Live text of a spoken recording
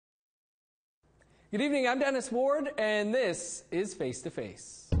Good evening, I'm Dennis Ward, and this is Face to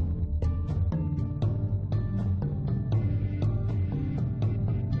Face.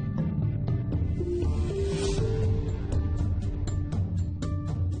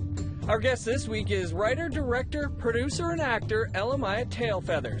 Our guest this week is writer, director, producer, and actor Elle-Máijá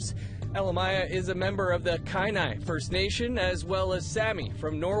Tailfeathers. Elle-Máijá is a member of the Kainai First Nation as well as Sámi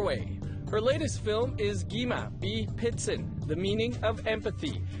from Norway. Her latest film is Kímmapiiyipitssini, The Meaning of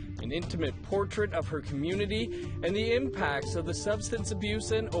Empathy, an intimate portrait of her community and the impacts of the substance abuse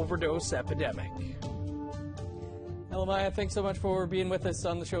and overdose epidemic. Elle-Máijá, thanks so much for being with us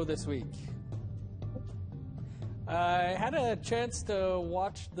on the show this week. I had a chance to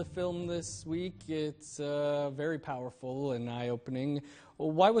watch the film this week. It's very powerful and eye-opening.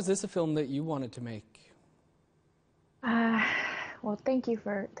 Why was this a film that you wanted to make? Well, thank you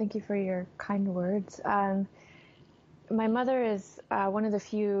for your kind words. My mother is one of the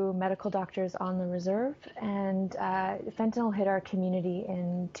few medical doctors on the reserve, and fentanyl hit our community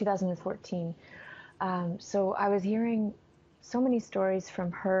in 2014. So I was hearing so many stories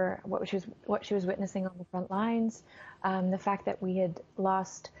from her, what she was witnessing on the front lines, the fact that we had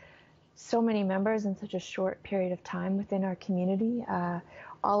lost so many members in such a short period of time within our community.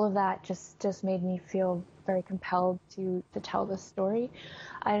 All of that just made me feel very compelled to tell this story.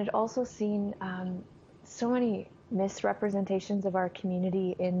 I had also seen so many misrepresentations of our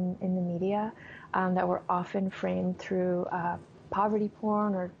community in the media that were often framed through poverty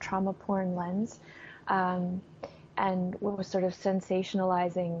porn or trauma porn lens. And what was sort of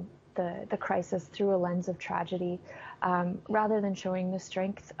sensationalizing the crisis through a lens of tragedy, rather than showing the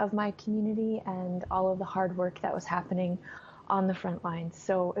strength of my community and all of the hard work that was happening on the front lines.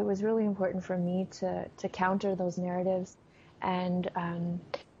 So it was really important for me to counter those narratives and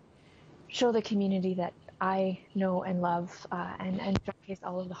show the community that I know and love, and showcase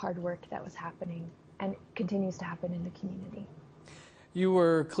all of the hard work that was happening and continues to happen in the community. You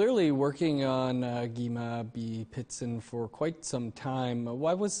were clearly working on Kímmapiiyipitssini for quite some time.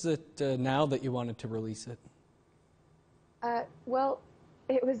 Why was it now that you wanted to release it? Well,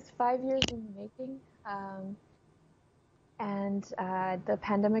 it was 5 years in the making, and the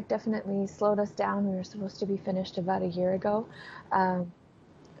pandemic definitely slowed us down. We were supposed to be finished about a year ago,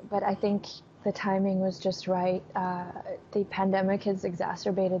 but I think the timing was just right. The pandemic has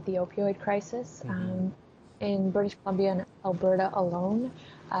exacerbated the opioid crisis. In British Columbia and Alberta alone,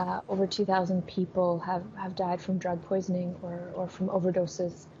 over 2,000 people have died from drug poisoning or from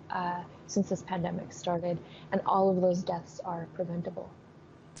overdoses since this pandemic started, and all of those deaths are preventable.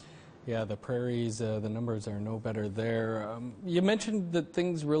 Yeah, the prairies, the numbers are no better there. You mentioned that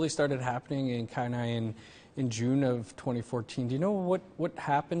things really started happening in Kainai in June of 2014. Do you know what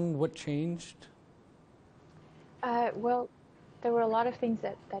happened, what changed? Well, there were a lot of things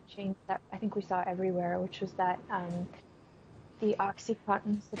that changed that I think we saw everywhere, which was that the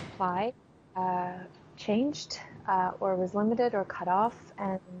OxyContin supply changed or was limited or cut off,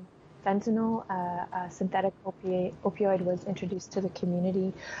 and fentanyl, a synthetic opioid, was introduced to the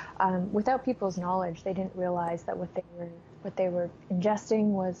community without people's knowledge. They didn't realize that what they were ingesting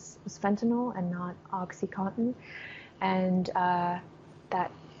was fentanyl and not OxyContin, and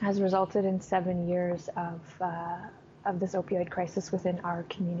that has resulted in 7 years of this opioid crisis within our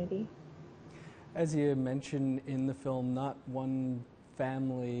community. As you mentioned in the film, not one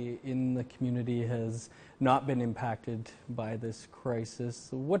family in the community has not been impacted by this crisis.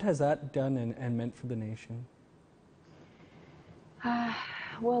 What has that done and meant for the nation?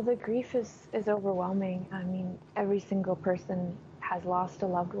 Well, the grief is overwhelming. I mean, every single person has lost a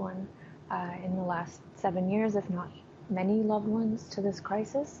loved one in the last 7 years, if not many loved ones, to this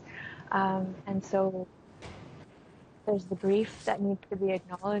crisis. And so there's the grief that needs to be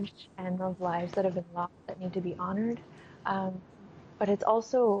acknowledged and those lives that have been lost that need to be honored. But it's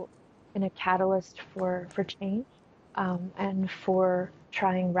also been a catalyst for change and for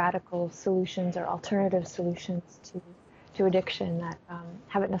trying radical solutions or alternative solutions to addiction that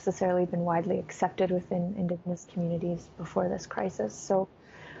haven't necessarily been widely accepted within Indigenous communities before this crisis. So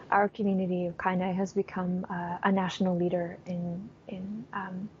our community of Kainai has become a national leader in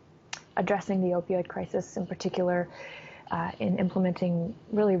addressing the opioid crisis, in particular in implementing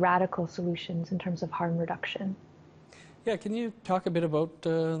really radical solutions in terms of harm reduction. Yeah, can you talk a bit about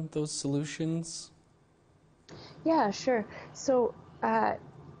those solutions? Yeah, sure. So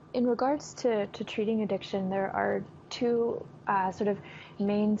in regards to treating addiction, there are two sort of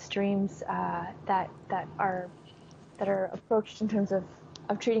main streams that are approached in terms of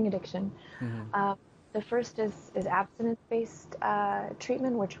treating addiction. The first is abstinence-based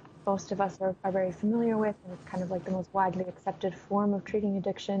treatment, most of us are very familiar with, and it's kind of like the most widely accepted form of treating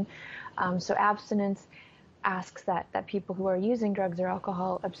addiction. So abstinence asks that people who are using drugs or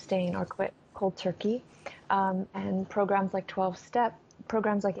alcohol abstain or quit cold turkey. And programs like 12-step,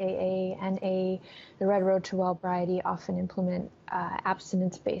 programs like AA, NA, the Red Road to Wellbriety often implement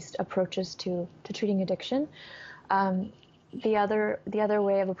abstinence-based approaches to treating addiction. The other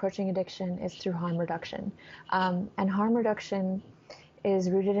way of approaching addiction is through harm reduction. And harm reduction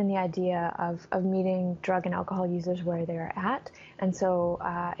is rooted in the idea of meeting drug and alcohol users where they're at. And so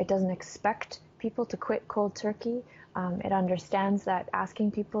it doesn't expect people to quit cold turkey. It understands that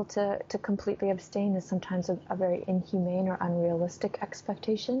asking people to completely abstain is sometimes a very inhumane or unrealistic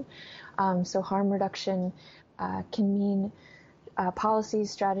expectation. So harm reduction can mean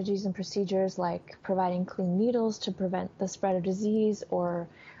policies, strategies, and procedures like providing clean needles to prevent the spread of disease, or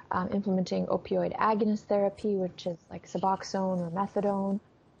implementing opioid agonist therapy, which is like Suboxone or methadone,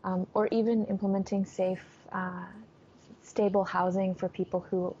 or even implementing safe, stable housing for people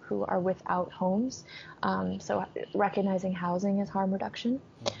who are without homes. So recognizing housing as harm reduction.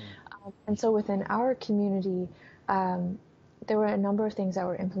 Mm-hmm. And so within our community, there were a number of things that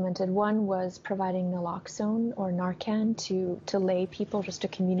were implemented. One was providing naloxone or Narcan to lay people, just to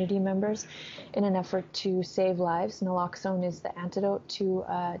community members, in an effort to save lives. Naloxone is the antidote to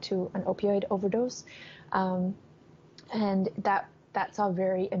an opioid overdose, and that saw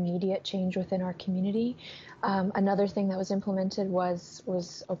very immediate change within our community. Another thing that was implemented was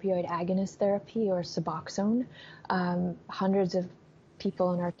opioid agonist therapy, or Suboxone. Hundreds of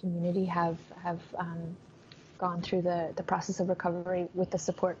people in our community have gone through the process of recovery with the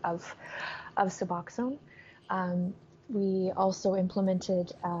support of Suboxone. We also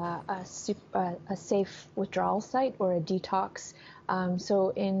implemented a safe withdrawal site, or a detox. So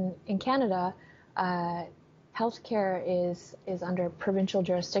in Canada, healthcare is under provincial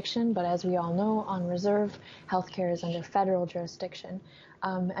jurisdiction, but as we all know, on reserve, healthcare is under federal jurisdiction.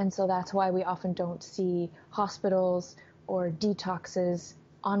 And so that's why we often don't see hospitals or detoxes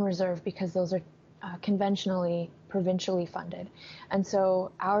on reserve, because those are conventionally provincially funded. And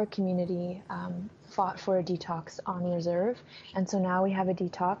so our community fought for a detox on reserve, and so now we have a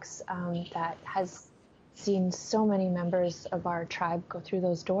detox that has seen so many members of our tribe go through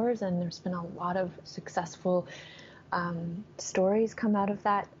those doors, and there's been a lot of successful stories come out of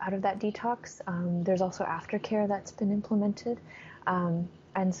that detox. There's also aftercare that's been implemented,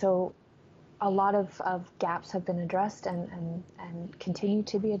 and so a lot of gaps have been addressed and continue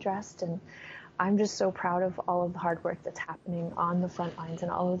to be addressed. And I'm just so proud of all of the hard work that's happening on the front lines,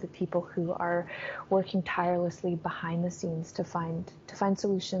 and all of the people who are working tirelessly behind the scenes to find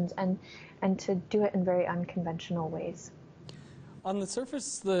solutions and to do it in very unconventional ways. On the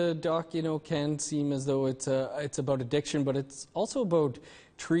surface, the doc, can seem as though it's about addiction, but it's also about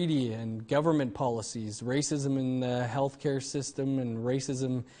treaty and government policies, racism in the healthcare system, and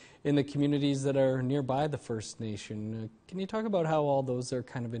racism in the communities that are nearby the First Nation. Can you talk about how all those are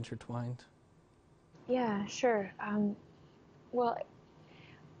kind of intertwined? Yeah, sure. Well,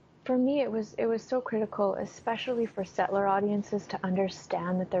 for me, it was so critical, especially for settler audiences, to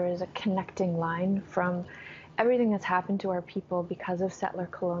understand that there is a connecting line from everything that's happened to our people because of settler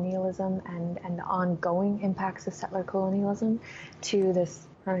colonialism and the ongoing impacts of settler colonialism to this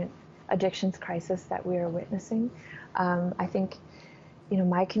current addictions crisis that we are witnessing. I think,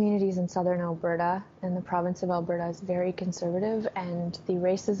 my communities in southern Alberta and the province of Alberta is very conservative, and the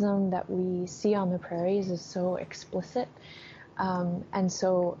racism that we see on the prairies is so explicit. And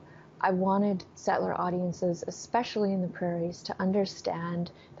so I wanted settler audiences, especially in the prairies, to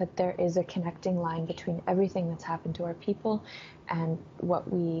understand that there is a connecting line between everything that's happened to our people and what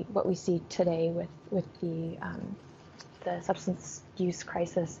we see today with the substance use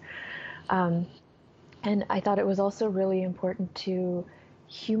crisis. And I thought it was also really important to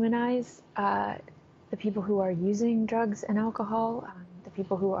humanize the people who are using drugs and alcohol, the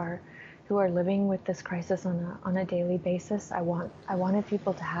people who are living with this crisis on a daily basis. I wanted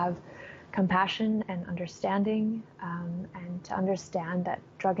people to have compassion and understanding, and to understand that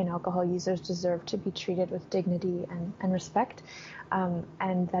drug and alcohol users deserve to be treated with dignity and respect,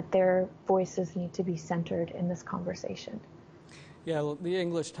 and that their voices need to be centered in this conversation. Yeah, the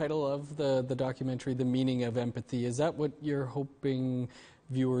English title of the documentary, The Meaning of Empathy, is that what you're hoping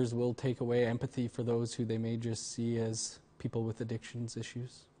viewers will take away, empathy for those who they may just see as people with addictions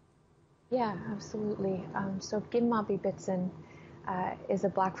issues? Yeah, absolutely. So Kímmapiiyipitssini is a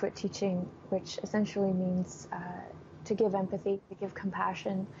Blackfoot teaching, which essentially means to give empathy, to give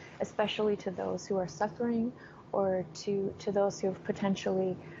compassion, especially to those who are suffering, or to those who have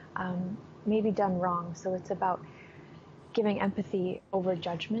potentially maybe done wrong. So it's about giving empathy over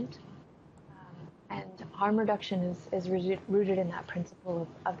judgment. And harm reduction is rooted in that principle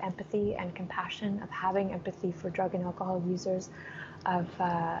of empathy and compassion, of having empathy for drug and alcohol users, of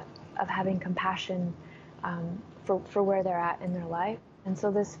having compassion for where they're at in their life. And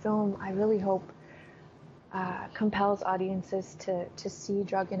so this film, I really hope, compels audiences to see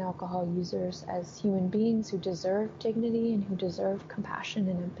drug and alcohol users as human beings who deserve dignity and who deserve compassion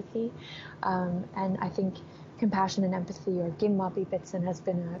and empathy. And I think compassion and empathy, or Kímmapiiyipitssini, has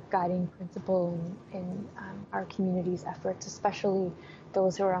been a guiding principle in our community's efforts, especially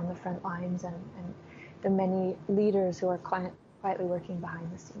those who are on the front lines and the many leaders who are quietly working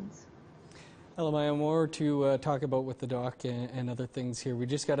behind the scenes. Elle-Máijá, more to talk about with the doc and other things here. We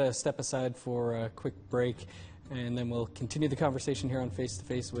just got to step aside for a quick break, and then we'll continue the conversation here on Face to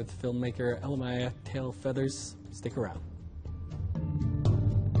Face with filmmaker Elle-Máijá Tailfeathers. Stick around.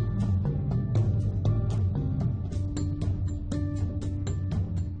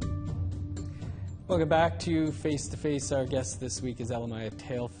 Welcome back to Face to Face. Our guest this week is Elle-Máijá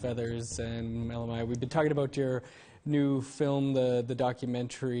Tailfeathers. And Elle-Máijá, we've been talking about your new film, the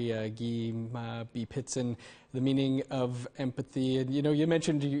documentary Kímmapiiyipitssini, The Meaning of Empathy. And you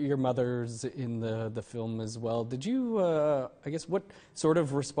mentioned your mother's in the film as well. Did you, I guess, what sort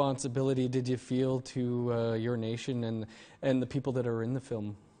of responsibility did you feel to your nation and the people that are in the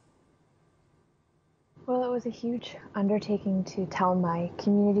film? Well, it was a huge undertaking to tell my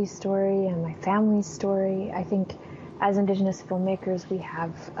community story and my family's story. I think as Indigenous filmmakers, we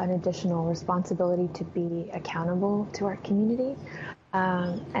have an additional responsibility to be accountable to our community.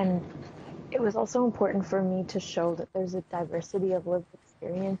 And it was also important for me to show that there's a diversity of lived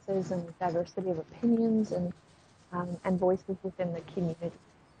experiences and a diversity of opinions and voices within the community.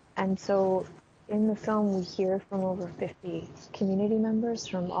 And so in the film, we hear from over 50 community members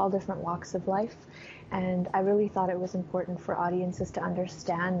from all different walks of life. And I really thought it was important for audiences to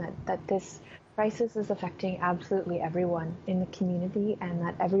understand that this crisis is affecting absolutely everyone in the community, and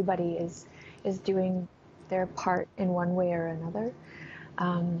that everybody is doing their part in one way or another.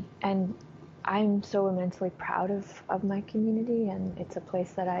 And I'm so immensely proud of my community, and it's a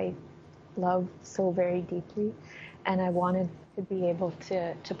place that I love so very deeply. And I wanted to be able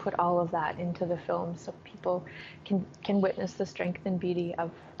to put all of that into the film so people can witness the strength and beauty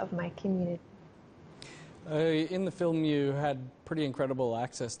of my community. In the film, you had pretty incredible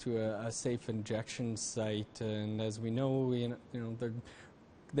access to a safe injection site, and as we know,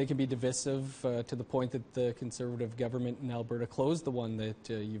 they can be divisive to the point that the Conservative government in Alberta closed the one that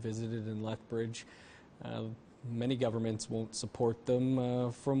you visited in Lethbridge. Many governments won't support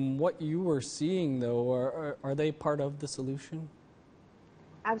them. From what you were seeing, though, are they part of the solution?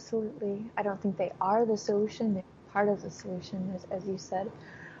 Absolutely. I don't think they are the solution. They're part of the solution, as you said.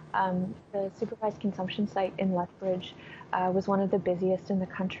 The supervised consumption site in Lethbridge was one of the busiest in the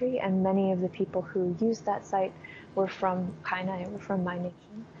country, and many of the people who used that site were from Kainai, were from my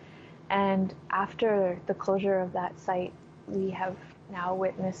nation. And after the closure of that site, we have now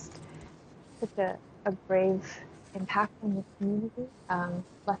witnessed such a grave impact on the community.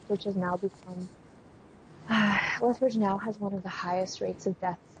 Lethbridge now has one of the highest rates of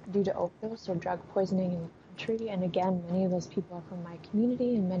deaths due to overdose or drug poisoning in the country. And again, many of those people are from my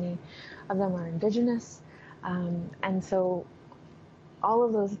community, and many of them are Indigenous. And so all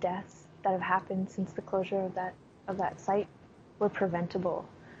of those deaths that have happened since the closure of that site were preventable.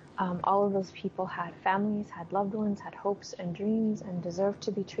 All of those people had families, had loved ones, had hopes and dreams, and deserved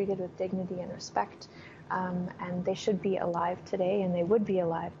to be treated with dignity and respect. And they should be alive today, and they would be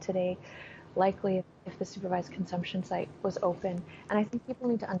alive today, likely if the supervised consumption site was open. And I think people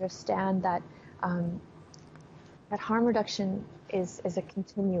need to understand that that harm reduction is a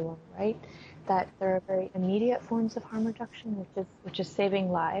continuum, right? That there are very immediate forms of harm reduction, which is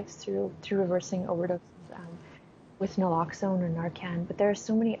saving lives through reversing overdoses with naloxone or Narcan. But there are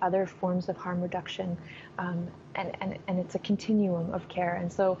so many other forms of harm reduction, and it's a continuum of care.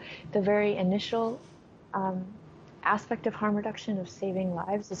 And so the very initial aspect of harm reduction, of saving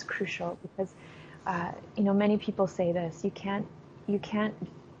lives, is crucial because many people say this: you can't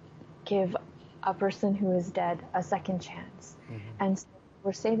give a person who is dead a second chance. Mm-hmm. And so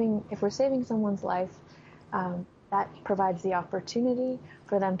if we're saving someone's life, that provides the opportunity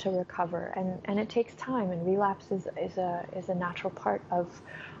for them to recover, and it takes time, and relapse is a natural part of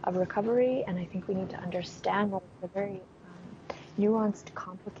recovery. And I think we need to understand that it's a very nuanced,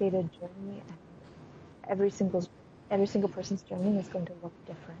 complicated journey, and every single person's journey is going to look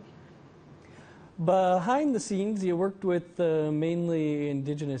different. Behind the scenes, you worked with mainly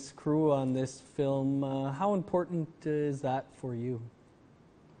Indigenous crew on this film. How important is that for you?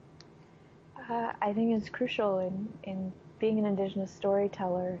 I think it's crucial in being an Indigenous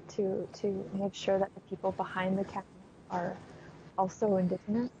storyteller to make sure that the people behind the camera are also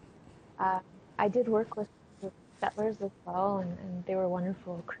Indigenous. I did work with settlers as well, and they were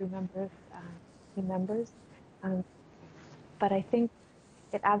wonderful crew members, team members. But I think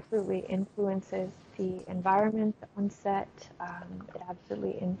it absolutely influences the environment on set. It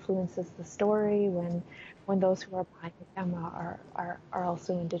absolutely influences the story when those who are behind the camera are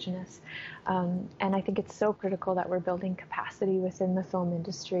also Indigenous. And I think it's so critical that we're building capacity within the film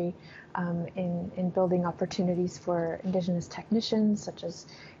industry in building opportunities for Indigenous technicians, such as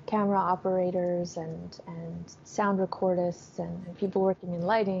camera operators and sound recordists and people working in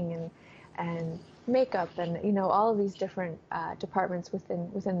lighting and makeup and all of these different departments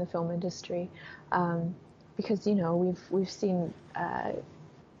within the film industry, because we've seen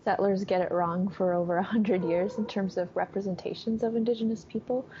settlers get it wrong for over 100 years in terms of representations of Indigenous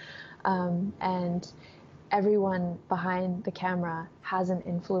people, and everyone behind the camera has an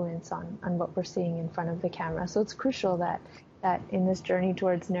influence on what we're seeing in front of the camera. So it's crucial that in this journey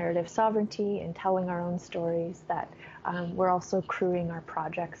towards narrative sovereignty and telling our own stories, that we're also crewing our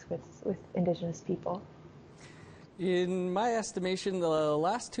projects with Indigenous people. In my estimation, the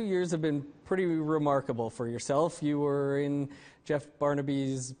last 2 years have been pretty remarkable for yourself. You were in Jeff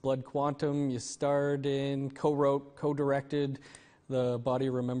Barnaby's Blood Quantum. You starred in, co-wrote, co-directed The Body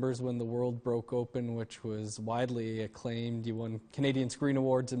Remembers When the World Broke Open, which was widely acclaimed. You won Canadian Screen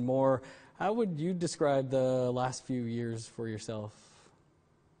Awards and more. How would you describe the last few years for yourself?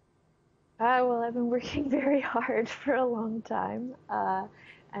 Well, I've been working very hard for a long time,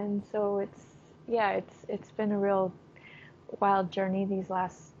 and so it's been a real wild journey these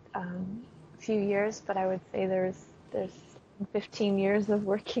last few years. But I would say there's 15 years of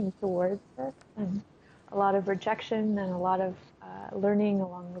working towards it, and a lot of rejection and a lot of learning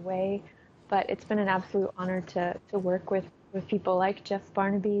along the way. But it's been an absolute honor to work with people like Jeff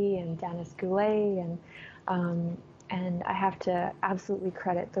Barnaby and Dennis Goulet, and I have to absolutely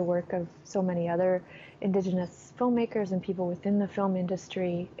credit the work of so many other Indigenous filmmakers and people within the film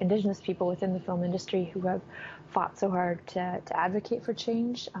industry, Indigenous people within the film industry, who have fought so hard to advocate for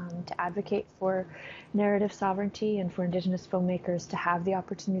change, to advocate for narrative sovereignty, and for Indigenous filmmakers to have the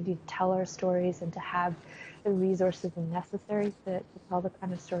opportunity to tell our stories and to have the resources necessary to tell the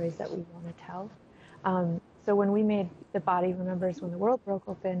kind of stories that we want to tell. So when we made The Body Remembers When the World Broke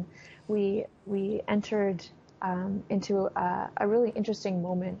Open, we entered into a really interesting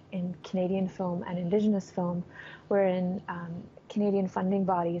moment in Canadian film and Indigenous film, wherein Canadian funding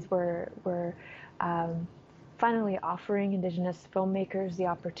bodies were finally offering Indigenous filmmakers the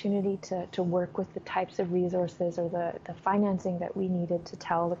opportunity to work with the types of resources or the financing that we needed to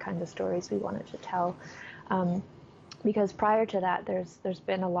tell the kind of stories we wanted to tell. Because prior to that, there's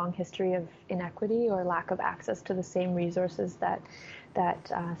been a long history of inequity or lack of access to the same resources that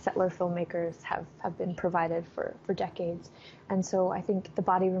settler filmmakers have been provided for decades. And so I think The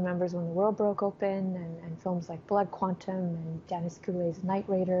Body Remembers When the World Broke Open and films like Blood Quantum and Dennis Goulet's Night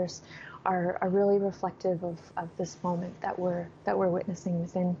Raiders are really reflective of this moment that we're witnessing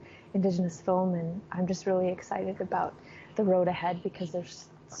within Indigenous film. And I'm just really excited about the road ahead, because there's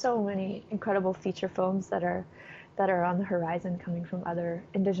so many incredible feature films that are on the horizon coming from other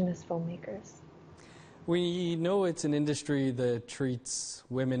Indigenous filmmakers. We know it's an industry that treats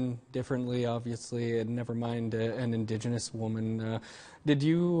women differently, obviously, and never mind an Indigenous woman.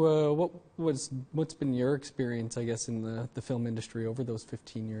 What's been your experience, I guess, in the film industry over those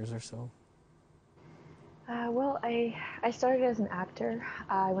 15 years or so? Well, I started as an actor.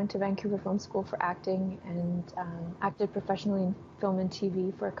 I went to Vancouver Film School for acting and acted professionally in film and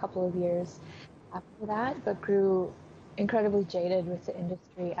TV for a couple of years after that, but grew incredibly jaded with the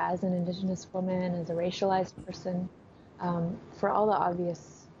industry as an Indigenous woman, as a racialized person, for all the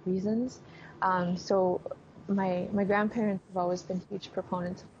obvious reasons. So my grandparents have always been huge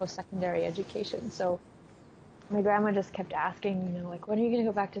proponents of post-secondary education. So my grandma just kept asking, like, when are you going to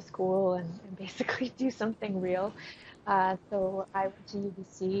go back to school and basically do something real? So I went to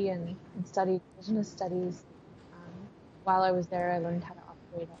UBC and studied Indigenous studies. While I was there, I learned how to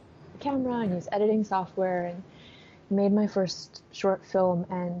operate a camera and use editing software, and made my first short film.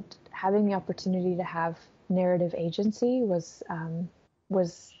 And having the opportunity to have narrative agency was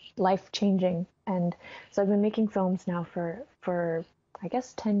life-changing. And so I've been making films now for I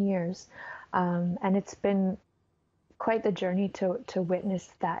guess 10 years, and it's been quite the journey to witness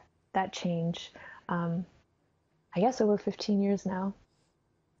that change. I guess over 15 years now.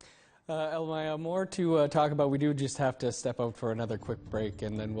 Elle-Máijá, more to talk about. We do just have to step out for another quick break,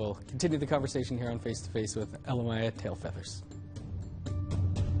 and then we'll continue the conversation here on Face to Face with Elle-Máijá Tailfeathers.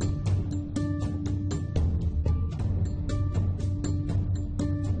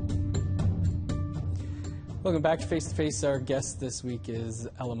 Welcome back to Face to Face. Our guest this week is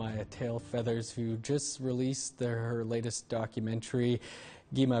Elle-Máijá Tailfeathers, who just released her latest documentary,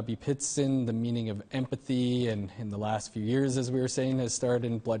 Kímmapiiyipitssini, The Meaning of Empathy, and in the last few years, as we were saying, has starred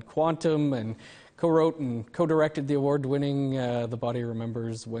in Blood Quantum and co-wrote and co-directed the award-winning The Body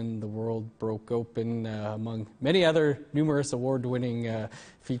Remembers When the World Broke Open, among many other numerous award-winning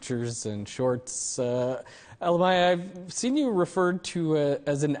features and shorts. Elle-Máijá, I've seen you referred to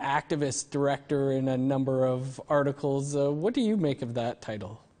as an activist director in a number of articles. What do you make of that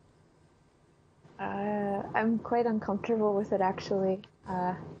title? I'm quite uncomfortable with it, actually.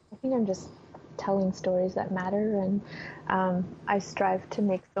 I think I'm just telling stories that matter, and I strive to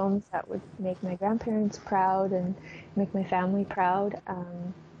make films that would make my grandparents proud and make my family proud.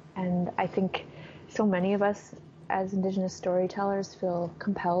 And I think so many of us as Indigenous storytellers feel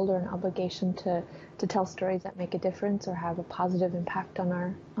compelled or an obligation to tell stories that make a difference or have a positive impact on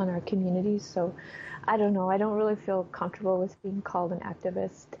our communities. So I don't know. I don't really feel comfortable with being called an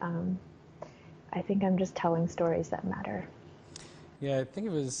activist. I think I'm just telling stories that matter. Yeah, I think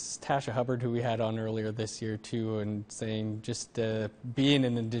it was Tasha Hubbard who we had on earlier this year too, and saying just being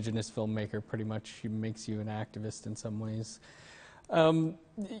an Indigenous filmmaker pretty much makes you an activist in some ways.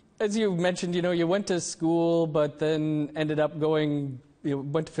 As you mentioned, you went to school, but then ended up went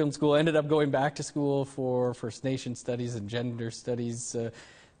to film school, ended up going back to school for First Nation studies and gender studies.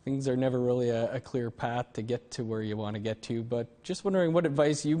 Things are never really a clear path to get to where you want to get to, but just wondering what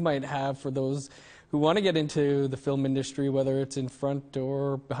advice you might have for those who want to get into the film industry, whether it's in front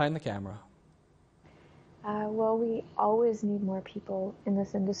or behind the camera. Well, we always need more people in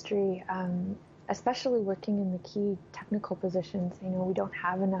this industry, especially working in the key technical positions. We don't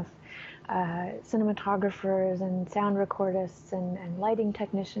have enough cinematographers and sound recordists and lighting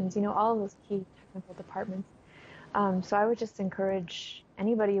technicians, all of those key technical departments. So I would just encourage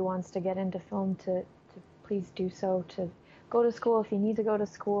anybody who wants to get into film to please do so, to go to school if you need to go to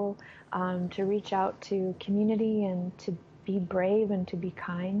school, to reach out to community and to be brave and to be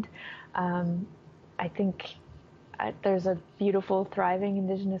kind. I think there's a beautiful, thriving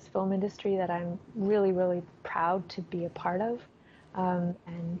Indigenous film industry that I'm really, really proud to be a part of,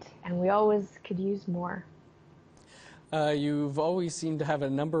 and we always could use more. You've always seemed to have a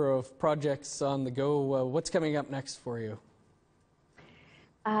number of projects on the go. What's coming up next for you?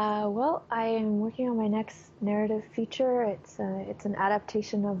 Well, I am working on my next narrative feature. It's an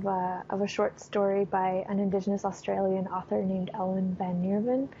adaptation of a short story by an Indigenous Australian author named Ellen van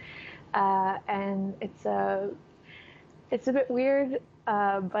Neerven, and it's a bit weird,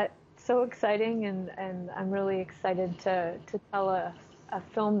 but so exciting, and I'm really excited to tell a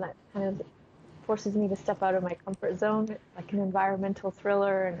film that kind of forces me to step out of my comfort zone. It's like an environmental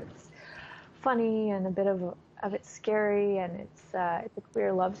thriller, and it's funny and a bit of it's scary, and it's a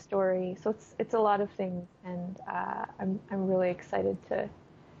queer love story. So it's a lot of things, and I'm really excited to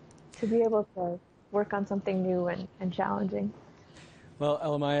be able to work on something new and challenging. Well,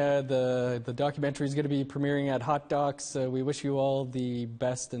 Elle-Máijá, the documentary is going to be premiering at Hot Docs. We wish you all the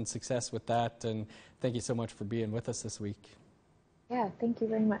best and success with that, and thank you so much for being with us this week. Yeah, thank you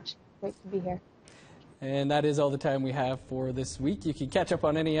very much. Great to be here. And that is all the time we have for this week. You can catch up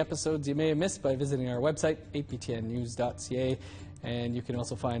on any episodes you may have missed by visiting our website, aptnnews.ca. And you can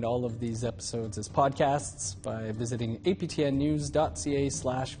also find all of these episodes as podcasts by visiting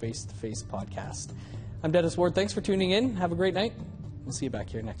aptnnews.ca/face-to-face podcast. I'm Dennis Ward. Thanks for tuning in. Have a great night. We'll see you back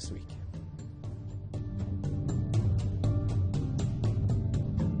here next week.